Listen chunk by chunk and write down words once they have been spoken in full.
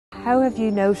How have you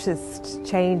noticed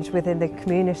change within the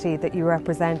community that you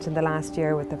represent in the last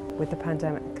year with the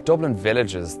pandemic? Dublin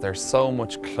villages, they're so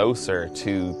much closer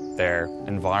to their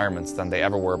environments than they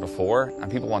ever were before,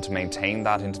 and people want to maintain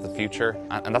that into the future.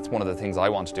 And that's one of the things I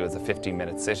want to do as a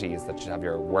 15-minute city, is that you have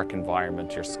your work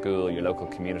environment, your school, your local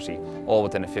community, all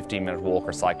within a 15-minute walk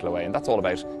or cycle away, and that's all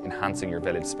about enhancing your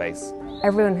village space.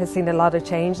 Everyone has seen a lot of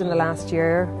change in the last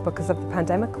year because of the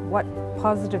pandemic. What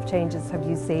positive changes have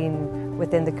you seen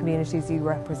within the communities you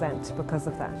represent because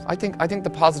of that? I think the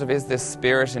positive is this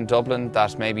spirit in Dublin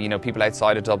that maybe, people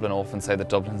outside of Dublin often say that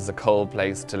Dublin is a cold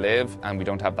place to live and we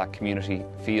don't have that community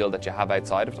feel that you have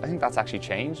outside of it. I think that's actually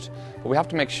changed, but we have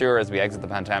to make sure as we exit the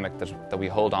pandemic that we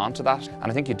hold on to that, and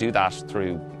I think you do that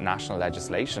through national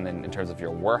legislation in terms of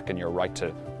your work and your right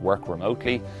to work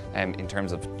remotely, in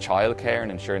terms of childcare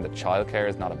and ensuring that childcare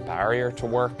is not a barrier to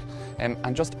work,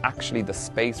 and just actually the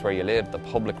space where you live, the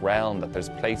public realm, that there's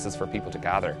places for people to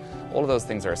gather. All of those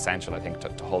things are essential, I think,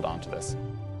 to hold on to this.